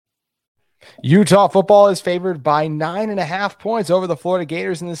Utah football is favored by 9.5 points over the Florida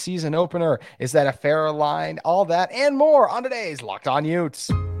Gators in the season opener. Is that a fair line? All that and more on today's Locked On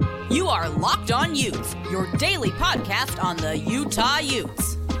Utes. You are Locked On Utes, your daily podcast on the Utah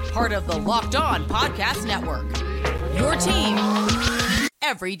Utes. Part of the Locked On Podcast Network. Your team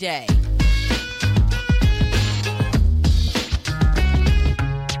every day.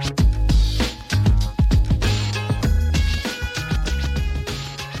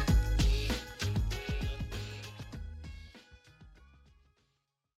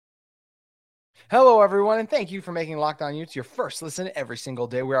 Hello, everyone, and thank you for making Locked On Utes your first listen every single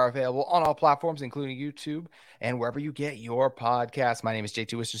day. We are available on all platforms, including YouTube and wherever you get your podcasts. My name is JT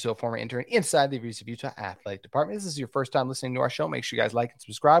Wistersill, former intern inside the University of Utah Athletic Department. If this is your first time listening to our show, make sure you guys like and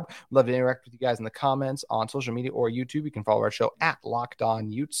subscribe. We'd love to interact with you guys in the comments on social media or YouTube. You can follow our show at Locked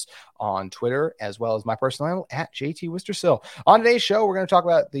On Utes on Twitter, as well as my personal handle at JT Wistersill. On today's show, we're going to talk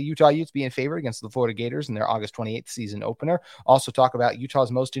about the Utah Utes being favored against the Florida Gators in their August 28th season opener. Also talk about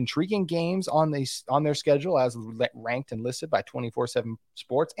Utah's most intriguing games on their schedule as ranked and listed by 24/7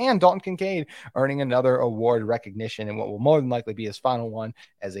 Sports, and Dalton Kincaid earning another award recognition in what will more than likely be his final one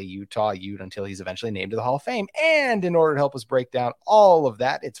as a Utah Ute until he's eventually named to the Hall of Fame. And in order to help us break down all of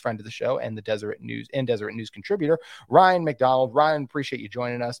that, it's friend of the show and the Deseret News contributor, Ryan McDonald. Ryan, appreciate you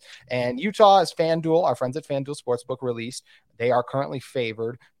joining us. And Utah, as FanDuel, our friends at FanDuel Sportsbook released, they are currently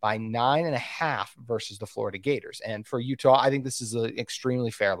favored by 9.5 versus the Florida Gators. And for Utah, I think this is an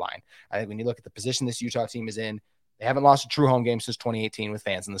extremely fair line. I think when you look at the position this Utah team is in, they haven't lost a true home game since 2018 with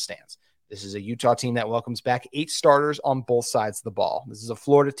fans in the stands. This is a Utah team that welcomes back 8 starters on both sides of the ball. This is a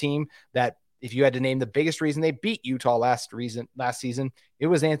Florida team that, if you had to name the biggest reason they beat Utah last season, it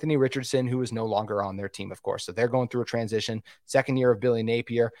was Anthony Richardson, who is no longer on their team, of course. So they're going through a transition, second year of Billy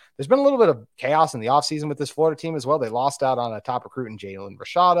Napier. There's been a little bit of chaos in the offseason with this Florida team as well. They lost out on a top recruit in Jalen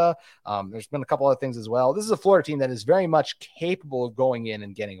Rashada. There's been a couple other things as well. This is a Florida team that is very much capable of going in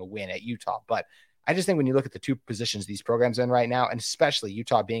and getting a win at Utah. But I just think when you look at the two positions these programs are in right now, and especially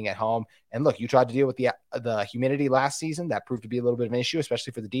Utah being at home, and look, Utah had to deal with the humidity last season. That proved to be a little bit of an issue,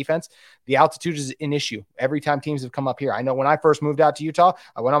 especially for the defense. The altitude is an issue every time teams have come up here. I know when I first moved out to Utah,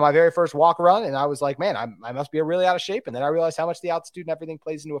 I went on my very first walk around, and I was like, man, I must be really out of shape. And then I realized how much the altitude and everything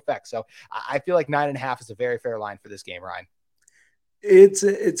plays into effect. So I feel like 9.5 is a very fair line for this game, Ryan. It's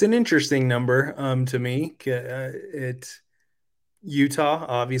an interesting number to me. Utah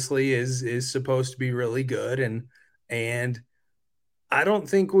obviously is supposed to be really good, and I don't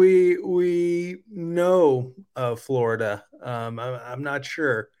think we know Florida. I'm not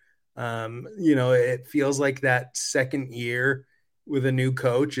sure. It feels like that second year with a new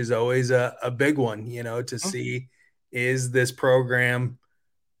coach is always a big one. To see, is this program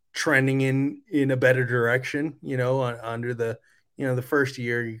trending in a better direction? Under the first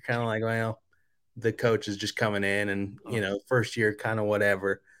year, you're kind of like, well, the coach is just coming in and, first year kind of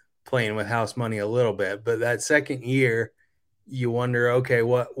whatever, playing with house money a little bit. But that second year, you wonder, okay,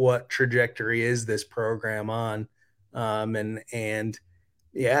 what trajectory is this program on? I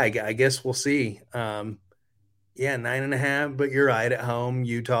guess we'll see. 9.5, but you're right, at home.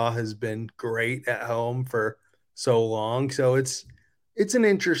 Utah has been great at home for so long. So it's an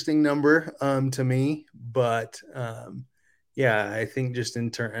interesting number to me, but I think just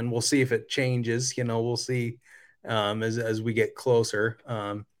in turn, and we'll see if it changes. We'll see as we get closer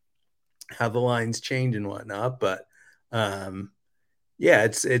how the lines change and whatnot. But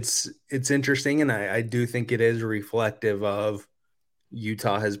it's interesting, and I do think it is reflective of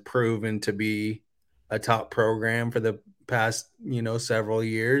Utah has proven to be a top program for the past several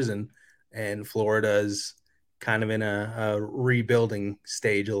years, and Florida is kind of in a rebuilding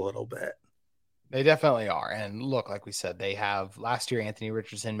stage a little bit. They definitely are. And look, like we said, they have last year, Anthony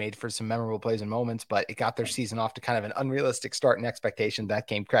Richardson made for some memorable plays and moments, but it got their season off to kind of an unrealistic start and expectation that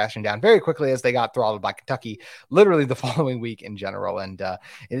came crashing down very quickly as they got throttled by Kentucky, literally the following week in general. And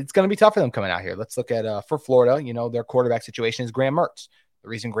it's going to be tough for them coming out here. Let's look at for Florida, their quarterback situation is Graham Mertz. The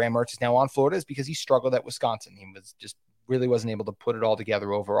reason Graham Mertz is now on Florida is because he struggled at Wisconsin. He was just really wasn't able to put it all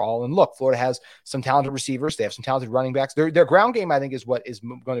together overall. And look, Florida has some talented receivers. They have some talented running backs. Their ground game, I think, is what is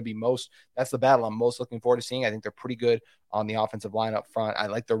going to be that's the battle I'm most looking forward to seeing. I think they're pretty good on the offensive line up front. I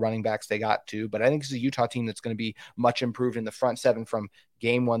like the running backs they got too, but I think this is a Utah team that's going to be much improved in the front seven from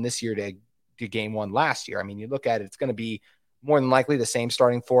game one this year to game one last year. I mean, you look at it, it's going to be more than likely the same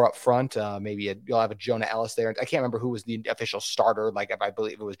starting four up front. You'll have a Jonah Ellis there. I can't remember who was the official starter. Like, if I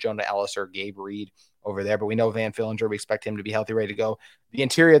believe it was Jonah Ellis or Gabe Reed over there, but we know Van Fillinger, we expect him to be healthy, ready to go. The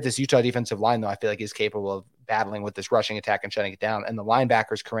interior of this Utah defensive line, though, I feel like is capable of battling with this rushing attack and shutting it down. And the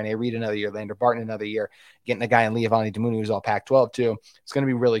linebackers, Corinne Reed another year, Lander Barton another year, getting a guy in Leavani Damuni who's all Pac-12 too. It's going to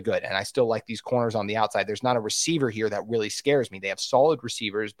be really good. And I still like these corners on the outside. There's not a receiver here that really scares me. They have solid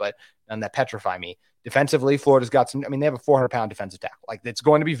receivers, but none that petrify me. Defensively, Florida's got some, they have a 400-pound defensive tackle. Like, it's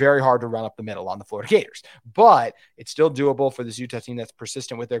going to be very hard to run up the middle on the Florida Gators, but it's still doable for this Utah team that's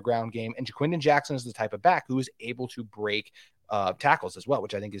persistent with their ground game. And Jaquindon Jackson is the type of back who is able to break tackles as well,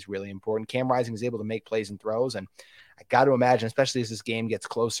 which I think is really important. Cam Rising is able to make plays and throws. And I got to imagine, especially as this game gets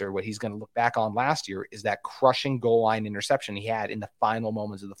closer, what he's going to look back on last year is that crushing goal line interception he had in the final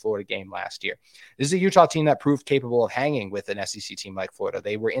moments of the Florida game last year. This is a Utah team that proved capable of hanging with an SEC team like Florida.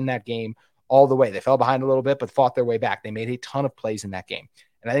 They were in that game all the way. They fell behind a little bit, but fought their way back. They made a ton of plays in that game.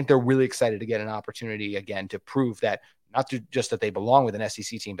 And I think they're really excited to get an opportunity again to prove that not just that they belong with an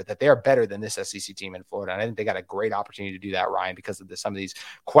SEC team, but that they are better than this SEC team in Florida. And I think they got a great opportunity to do that, Ryan, because of some of these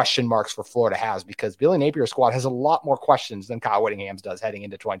question marks for Florida has, because Billy Napier's squad has a lot more questions than Kyle Whittingham's does heading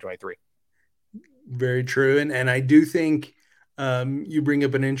into 2023. Very true. And I do think you bring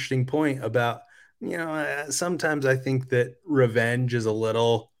up an interesting point about, sometimes I think that revenge is a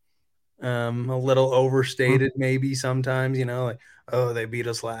little overstated, maybe sometimes, like, oh, they beat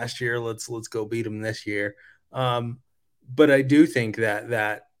us last year, let's go beat them this year. But I do think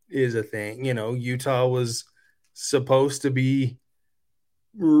that is a thing. Utah was supposed to be,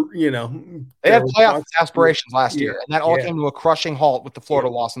 they had playoff aspirations last year, and that all came to a crushing halt with the Florida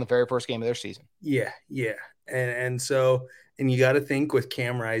loss in the very first game of their season. Yeah. And so you got to think with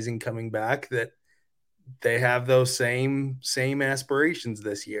Cam Rising coming back that they have those same aspirations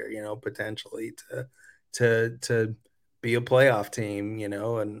this year, potentially to be a playoff team,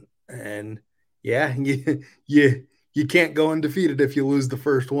 and yeah, you can't go undefeated if you lose the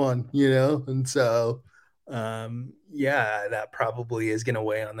first one, and so that probably is going to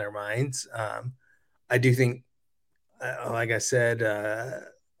weigh on their minds. I do think, like I said,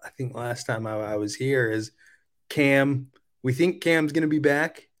 I think last time I was here is Cam. We think Cam's going to be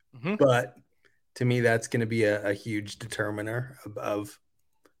back, but to me, that's going to be a huge determiner of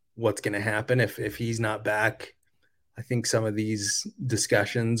what's going to happen if he's not back. I think some of these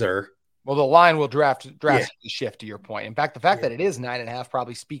discussions are. Well, the line will drastically shift, to your point. In fact, the fact that it is 9.5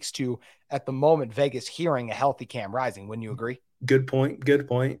 probably speaks to, at the moment, Vegas hearing a healthy Cam Rising. Wouldn't you agree? Good point.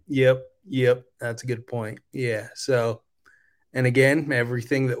 Yep. That's a good point. Yeah. So, and again,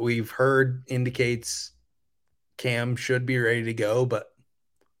 everything that we've heard indicates Cam should be ready to go, but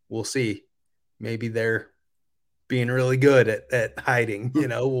we'll see. Maybe they're being really good at hiding,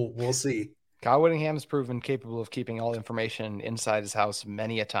 we'll see. Kyle Whittingham has proven capable of keeping all information inside his house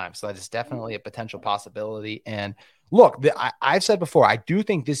many a time. So that is definitely a potential possibility. And look, I've said before, I do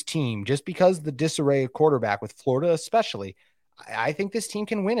think this team, just because the disarray of quarterback with Florida especially, I think this team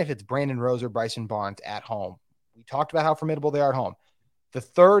can win if it's Brandon Rose or Bryson Barnes at home. We talked about how formidable they are at home. The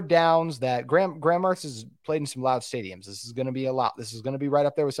third downs that Graham Mertz has played in some loud stadiums. This is going to be a lot. This is going to be right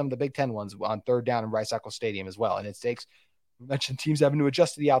up there with some of the Big Ten ones on third down in Rice-Eccles Stadium as well. And it takes, we mentioned teams having to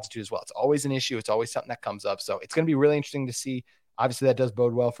adjust to the altitude as well. It's always an issue. It's always something that comes up. So it's going to be really interesting to see. Obviously, that does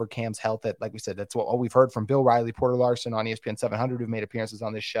bode well for Cam's health. That, like we said, that's what we've heard from Bill Riley, Porter Larson on ESPN 700, who've made appearances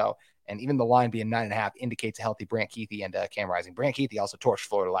on this show. And even the line being 9.5 indicates a healthy Brant Keithy and Cam Rising. Brant Keithy also torched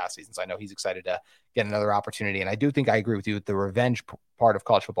Florida last season, so I know he's excited to get another opportunity. And I do think I agree with you. The revenge part of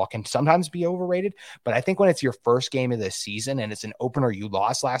college football can sometimes be overrated, but I think when it's your first game of the season and it's an opener you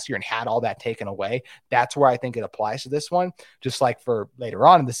lost last year and had all that taken away, that's where I think it applies to this one. Just like for later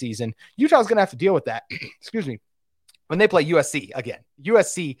on in the season, Utah's going to have to deal with that. Excuse me. When they play USC again,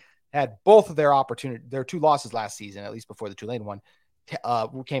 USC had both of their two losses last season, at least before the Tulane one,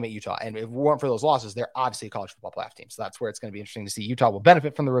 came at Utah. And if it weren't for those losses, they're obviously a college football playoff team. So that's where it's going to be interesting to see. Utah will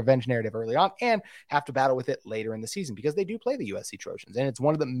benefit from the revenge narrative early on and have to battle with it later in the season because they do play the USC Trojans. And it's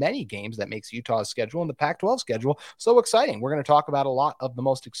one of the many games that makes Utah's schedule and the Pac-12 schedule so exciting. We're going to talk about a lot of the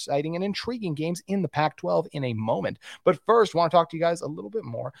most exciting and intriguing games in the Pac-12 in a moment. But first, I want to talk to you guys a little bit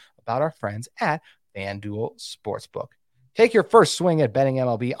more about our friends at FanDuel Sportsbook. Take your first swing at betting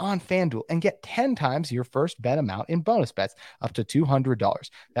MLB on FanDuel and get 10 times your first bet amount in bonus bets up to $200.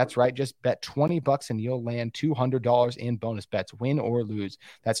 That's right. Just bet $20 and you'll land $200 in bonus bets, win or lose.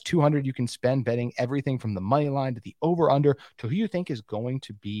 That's $200 you can spend betting everything from the money line to the over-under to who you think is going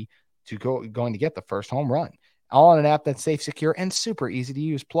to get the first home run. All on an app that's safe, secure, and super easy to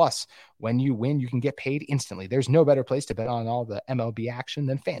use. Plus, when you win, you can get paid instantly. There's no better place to bet on all the MLB action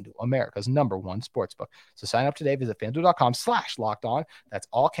than FanDuel, America's #1 sportsbook. So sign up today. Visit FanDuel.com/lockedon. That's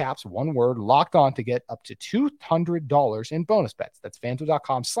all caps, one word, locked on to get up to $200 in bonus bets. That's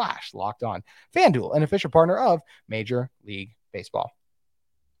FanDuel.com/lockedon. FanDuel, an official partner of Major League Baseball.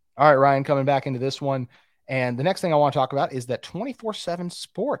 All right, Ryan, coming back into this one. And the next thing I want to talk about is that 24/7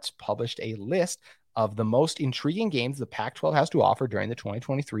 Sports published a list of the most intriguing games the Pac-12 has to offer during the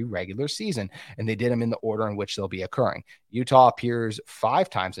 2023 regular season. And they did them in the order in which they'll be occurring. Utah appears 5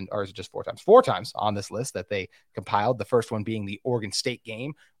 times, or is it just 4 times? 4 times on this list that they compiled. The first one being the Oregon State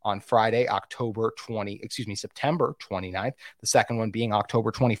game on Friday, September 29th. The second one being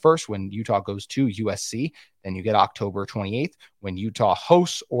October 21st when Utah goes to USC. Then you get October 28th when Utah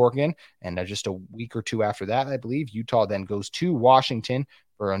hosts Oregon. And just a week or two after that, I believe, Utah then goes to Washington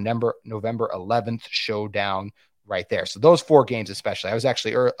for a November 11th showdown right there. So those 4 games especially. I was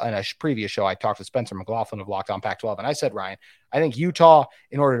actually in a previous show, I talked to Spencer McLaughlin of Locked On Pac-12, and I said, Ryan, I think Utah,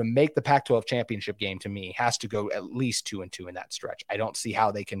 in order to make the Pac-12 championship game, to me, has to go at least 2-2 in that stretch. I don't see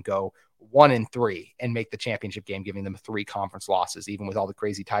how they can go 1-3 and make the championship game, giving them 3 conference losses, even with all the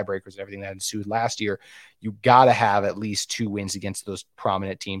crazy tiebreakers and everything that ensued last year. You got to have at least 2 wins against those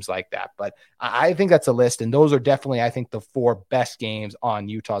prominent teams like that. But I think that's a list, and those are definitely, I think, the 4 best games on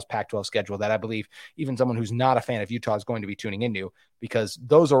Utah's Pac-12 schedule that I believe even someone who's not a fan of Utah is going to be tuning into, because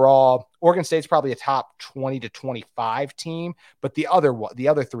those are all – Oregon State's probably a top 20 to 25 team, but the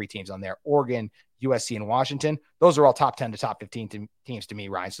other 3 teams on there, Oregon, USC, and Washington, those are all top 10 to top 15 teams to me,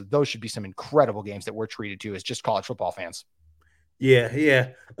 Ryan. So those should be some incredible games that we're treated to as just college football fans. Yeah.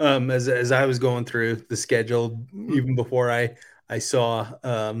 As I was going through the schedule, even before I saw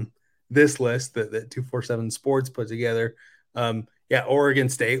this list that 247 Sports put together, Oregon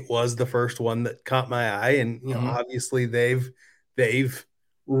State was the first one that caught my eye, and obviously they've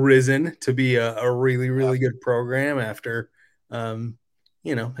risen to be a really good program after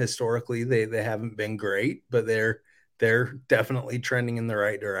historically they haven't been great, but they're definitely trending in the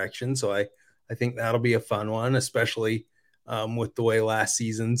right direction. So I think that'll be a fun one, especially with the way last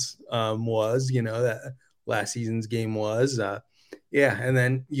season's was, that last season's game was. And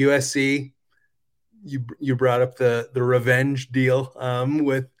then USC, you brought up the revenge deal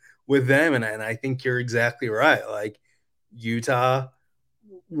with them, and I think you're exactly right. Like, Utah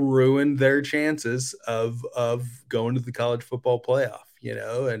ruined their chances of going to the college football playoff,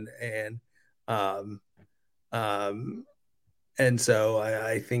 and so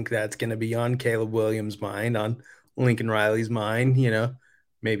I think that's going to be on Caleb Williams' mind, on Lincoln Riley's mind,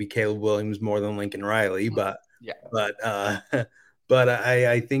 maybe Caleb Williams more than Lincoln Riley, but I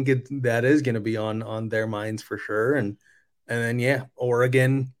think that is going to be on their minds for sure. And then,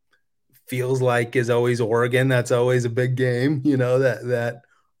 Oregon feels like is always Oregon. That's always a big game, that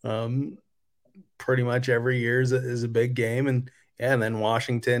pretty much every year is a big game. And then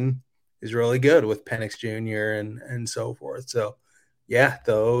Washington is really good with Penix Jr. and so forth. So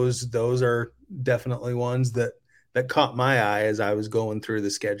those are definitely ones that caught my eye as I was going through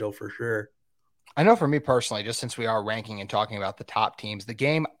the schedule for sure. I know for me personally, just since we are ranking and talking about the top teams, the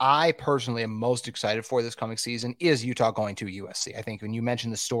game I personally am most excited for this coming season is Utah going to USC. I think when you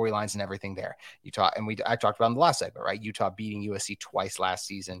mentioned the storylines and everything there, Utah, and I talked about in the last segment, right? Utah beating USC twice last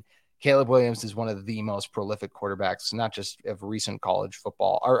season. Caleb Williams is one of the most prolific quarterbacks, not just of recent college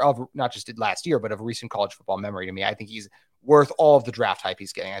football, or of not just last year, but of recent college football memory to me. I think he's worth all of the draft hype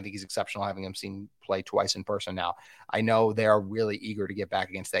he's getting. I think he's exceptional, having him seen play twice in person now. I know they are really eager to get back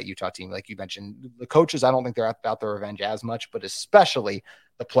against that Utah team. Like you mentioned, the coaches, I don't think they're about their revenge as much, but especially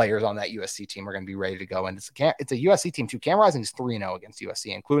the players on that USC team are going to be ready to go. And it's a USC team too. Cam Rising is 3-0 against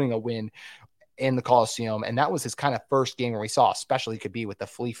USC, including a win in the Coliseum. And that was his kind of first game where we saw, especially could be with the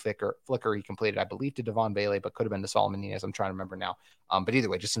flea flicker he completed, I believe, to Devon Bailey, but could have been to Solomon Nunez. I'm trying to remember now. But either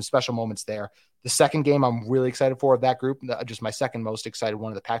way, just some special moments there. The second game I'm really excited for of that group, just my second most excited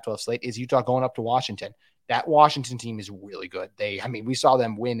one of the Pac-12 slate, is Utah going up to Washington. That Washington team is really good. We saw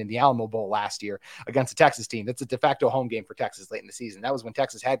them win in the Alamo Bowl last year against the Texas team. That's a de facto home game for Texas late in the season. That was when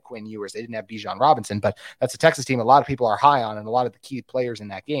Texas had Quinn Ewers. They didn't have Bijan Robinson, but that's a Texas team a lot of people are high on, and a lot of the key players in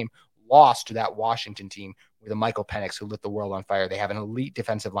that game lost to that Washington team with a Michael Penix who lit the world on fire. They have an elite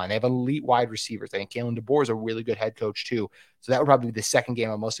defensive line. They have elite wide receivers. I think Kalen DeBoer is a really good head coach too. So that would probably be the second game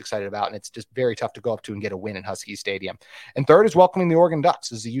I'm most excited about. And it's just very tough to go up to and get a win in Husky Stadium. And third is welcoming the Oregon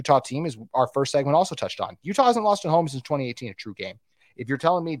Ducks as the Utah team, is our first segment also touched on. Utah hasn't lost at home since 2018, a true game. If you're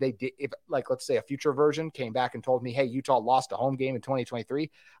telling me they did, if like, let's say a future version came back and told me, hey, Utah lost a home game in 2023,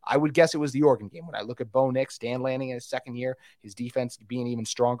 I would guess it was the Oregon game. When I look at Bo Nix, Dan Lanning in his second year, his defense being even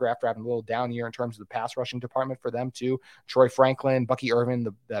stronger after having a little down year in terms of the pass rushing department for them too. Troy Franklin, Bucky Irvin,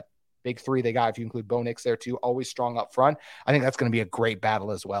 the big three they got, if you include Bo Nix there too, always strong up front. I think that's going to be a great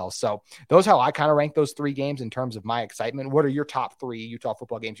battle as well. So those how I kind of rank those 3 games in terms of my excitement. What are your top 3 Utah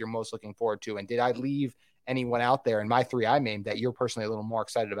football games you're most looking forward to? And did I leave anyone out there in my 3 I named that you're personally a little more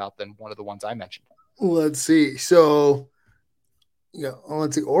excited about than one of the ones I mentioned? Let's see. So,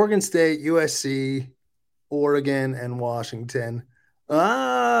 let's see. Oregon State, USC, Oregon, and Washington.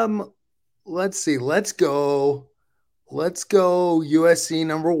 Let's see. Let's go. Let's go USC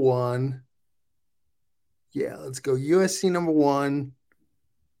number one. Yeah, let's go USC number one.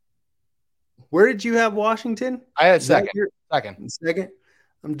 Where did you have Washington? I had Is that second. your Second. second?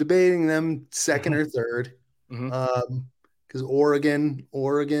 I'm debating them second or third. Mm-hmm. Because Oregon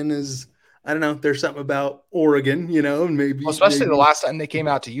is, I don't know. There's something about Oregon, and Well, maybe especially the last time they came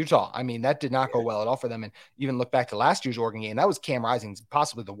out to Utah. I mean, that did not go well at all for them. And even look back to last year's Oregon game, that was Cam Rising's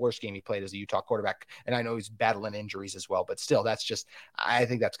possibly the worst game he played as a Utah quarterback. And I know he's battling injuries as well, but still, I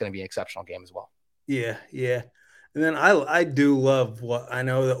think that's going to be an exceptional game as well. Yeah, yeah. And then I do love what I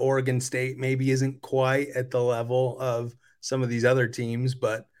know that Oregon State maybe isn't quite at the level of some of these other teams,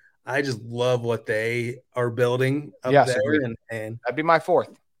 but I just love what they are building up Yes, there. agreed. And That'd be my fourth.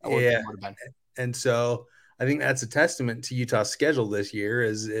 yeah, Would have been. and so I think that's a testament to Utah's schedule this year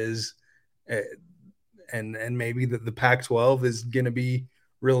uh, and maybe that the Pac-12 is going to be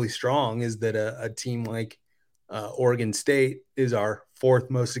really strong. Is that a team like Oregon State is our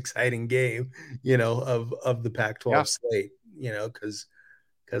fourth most exciting game, of the Pac-12 slate,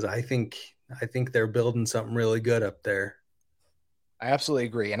 because I think they're building something really good up there. I absolutely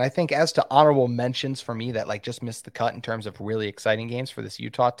agree. And I think as to honorable mentions for me that just missed the cut in terms of really exciting games for this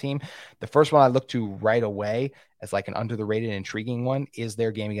Utah team, the first one I look to right away as an under the rated, intriguing one is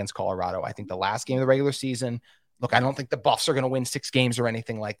their game against Colorado. I think the last game of the regular season, look, I don't think the Buffs are going to win 6 games or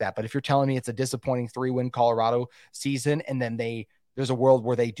anything like that. But if you're telling me it's a disappointing 3-win Colorado season, and then there's a world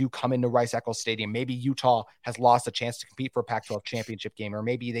where they do come into Rice-Eccles Stadium, maybe Utah has lost a chance to compete for a Pac-12 championship game, or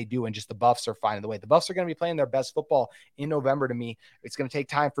maybe they do, and just the Buffs are finding the way. The Buffs are going to be playing their best football in November to me. It's going to take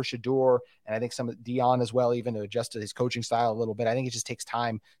time for Shador, and I think some of Dion as well, even to adjust to his coaching style a little bit. I think it just takes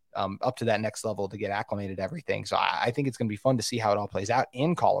time up to that next level to get acclimated to everything. So I think it's going to be fun to see how it all plays out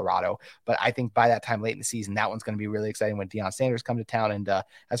in Colorado. But I think by that time late in the season, that one's going to be really exciting when Deion Sanders come to town. And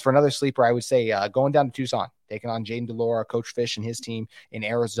as for another sleeper, I would say going down to Tucson, taking on Jaden DeLora, Coach Fish and his team in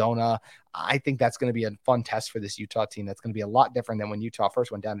Arizona. I think that's going to be a fun test for this Utah team. That's going to be a lot different than when Utah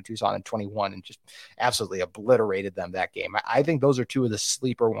first went down to Tucson in 21 and just absolutely obliterated them that game. I think those are two of the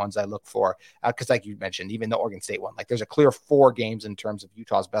sleeper ones I look for because like you mentioned, even the Oregon State one, there's a clear 4 games in terms of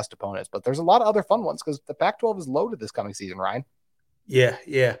Utah's best opponents, but there's a lot of other fun ones because the Pac-12 is loaded this coming season, Ryan. Yeah.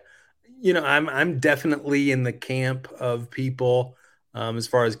 Yeah. I'm definitely in the camp of people as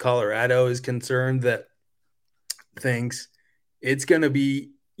far as Colorado is concerned that thinks it's going to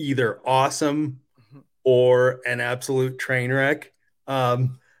be either awesome or an absolute train wreck. I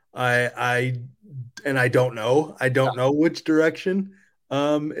don't know. I don't know which direction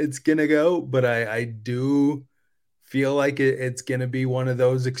it's going to go, but I do feel like it's going to be one of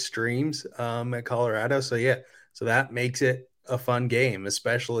those extremes at Colorado. So yeah, so that makes it a fun game,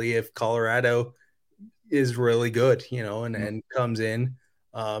 especially if Colorado is really good, and comes in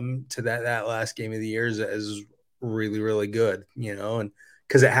to that last game of the year as really, really good, and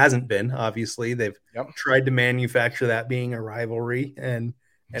because it hasn't been, obviously they've tried to manufacture that being a rivalry and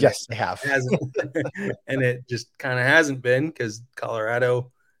yes, they have. And it just kind of hasn't been because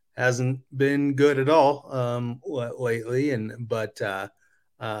Colorado hasn't been good at all lately. But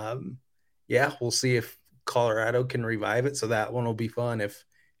we'll see if Colorado can revive it. So that one will be fun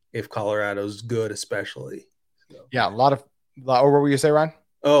if Colorado's good, especially. So. Yeah, what were you say, Ryan?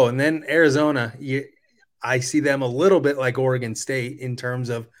 Oh, and then Arizona, I see them a little bit like Oregon State in terms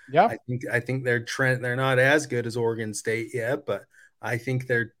of, I think they're not as good as Oregon State yet, but I think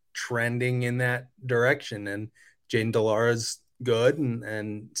they're trending in that direction. And Jaden DeLora's good,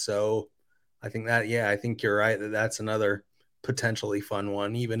 and so I think I think you're right that's another potentially fun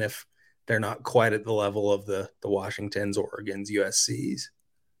one, even if they're not quite at the level of the Washingtons, Oregons, USCs.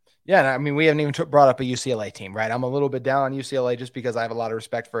 Yeah, I mean, we haven't even brought up a UCLA team, right? I'm a little bit down on UCLA just because I have a lot of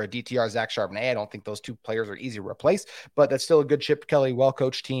respect for a DTR, Zach Charbonnet. I don't think those two players are easy to replace, but that's still a good Chip Kelly,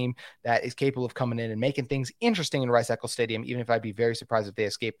 well-coached team that is capable of coming in and making things interesting in Rice-Eccles Stadium, even if I'd be very surprised if they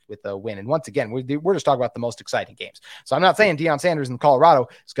escaped with a win. And once again, we're just talking about the most exciting games. So I'm not saying Deion Sanders in Colorado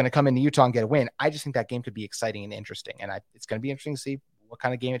is going to come into Utah and get a win. I just think that game could be exciting and interesting, and it's going to be interesting to see what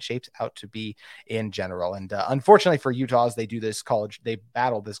kind of game it shapes out to be in general. And unfortunately for Utah, as they do this they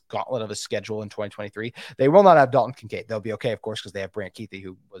battle this gauntlet of a schedule in 2023. They will not have Dalton Kincaid. They'll be okay, of course, because they have Brant Keithy,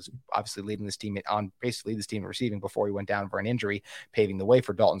 who was obviously leading this team basically this team receiving before he went down for an injury, paving the way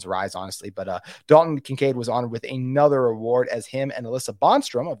for Dalton's rise, honestly. But Dalton Kincaid was honored with another award as him and Alyssa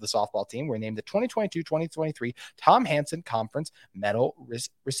Bonstrom of the softball team were named the 2022-2023 Tom Hansen Conference Medal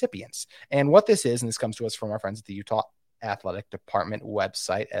recipients. And what this is, and this comes to us from our friends at the Utah athletic department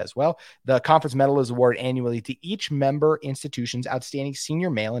website as well. The conference medal is awarded annually to each member institution's outstanding senior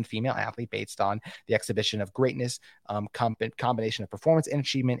male and female athlete based on the exhibition of greatness, combination of performance and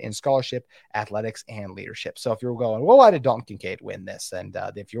achievement in scholarship, athletics, and leadership. So if you're going, well, why did Dalton Kincaid win this? And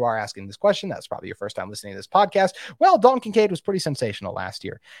if you are asking this question, that's probably your first time listening to this podcast. Well, Dalton Kincaid was pretty sensational last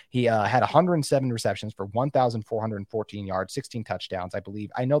year. He had 107 receptions for 1,414 yards, 16 touchdowns.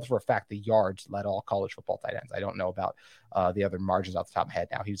 I know for a fact the yards led all college football tight ends. I don't know about the other margins off the top of my head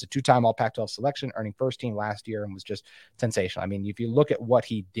now. He was a two-time All Pac-12 selection, earning first team last year, and was just sensational. I mean, if you look at what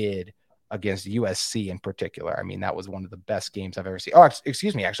he did against USC in particular, I mean, that was one of the best games I've ever seen. Oh,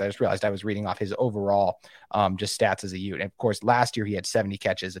 excuse me. Actually, I just realized I was reading off his overall just stats as a unit. And of course, last year he had 70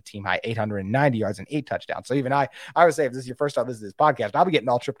 catches, a team high 890 yards and 8 touchdowns. So even I would say if this is your first time listening to this podcast, I'll be getting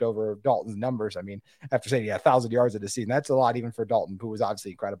all tripped over Dalton's numbers. I mean, after saying he had 1,000 yards in the season, that's a lot even for Dalton, who was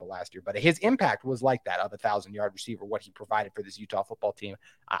obviously incredible last year. But his impact was like that of a 1,000-yard receiver, what he provided for this Utah football team.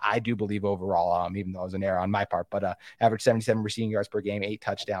 I do believe overall, even though it was an error on my part, but average 77 receiving yards per game, 8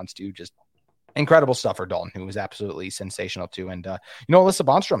 touchdowns too, just incredible stuff for Dalton, who was absolutely sensational too. And, Alyssa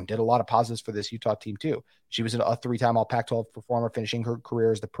Bonstrom did a lot of positives for this Utah team too. She was a 3-time All Pac-12 performer, finishing her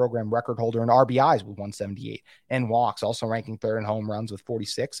career as the program record holder in RBIs with 178 and walks, also ranking third in home runs with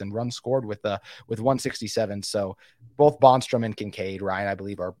 46 and runs scored with 167. So both Bonstrom and Kincaid, Ryan, I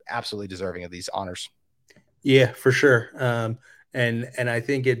believe, are absolutely deserving of these honors. Yeah, for sure. And I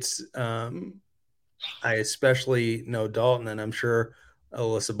think it's, I especially know Dalton, and I'm sure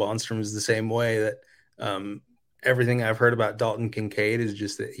Alyssa Bonstrom is the same way, that everything I've heard about Dalton Kincaid is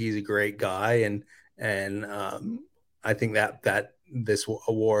just that he's a great guy. And I think that this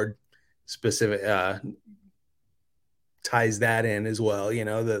award specific ties that in as well,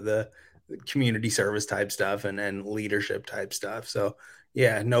 the community service type stuff and leadership type stuff. So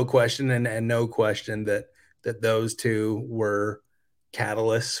yeah, no question. And no question that those two were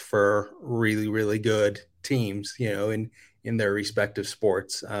catalysts for really, really good teams, in their respective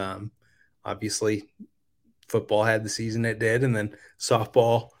sports. Obviously football had the season it did, and then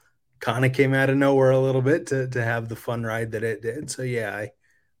softball kind of came out of nowhere a little bit to have the fun ride that it did. So yeah,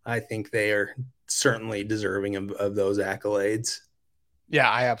 I think they are certainly deserving of those accolades. Yeah,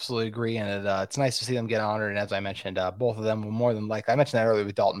 I absolutely agree. And it's nice to see them get honored. And as I mentioned, both of them were more than likely. I mentioned that earlier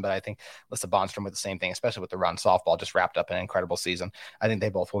with Dalton, but I think Alyssa Bonstrom with the same thing, especially with the run softball, just wrapped up an incredible season. I think they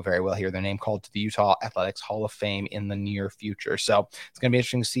both will very well hear their name called to the Utah Athletics Hall of Fame in the near future. So it's going to be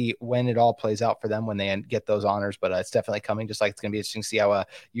interesting to see when it all plays out for them when they get those honors. But it's definitely coming, just like it's going to be interesting to see how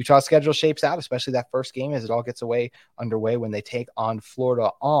Utah's schedule shapes out, especially that first game as it all gets underway when they take on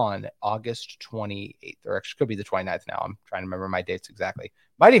Florida on August 28th, or actually could be the 29th now. I'm trying to remember my dates exactly.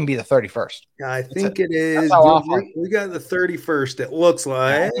 Might even be the 31st. Yeah, I think it is. We got the 31st. It looks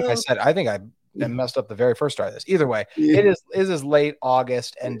like. I think I messed up the very first start of this. Either way, It is late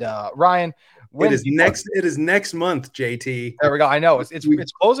August. And Ryan, it is next month, JT. There we go. I know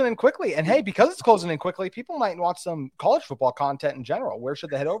it's closing in quickly. And hey, because it's closing in quickly, people might want some college football content in general. Where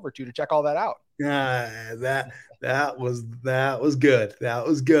should they head over to check all that out? That was good. That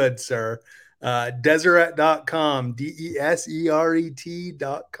was good, sir. Deseret.com, DESERET.com.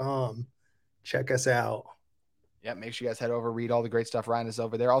 Check us out. Yeah, make sure you guys head over, read all the great stuff. Ryan is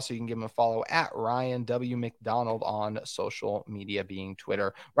over there. Also, you can give him a follow at Ryan W. McDonald on social media, being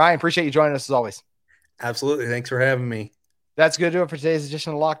Twitter. Ryan, appreciate you joining us as always. Absolutely. Thanks for having me. That's going to do it for today's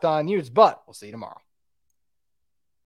edition of Locked On Utes, but we'll see you tomorrow.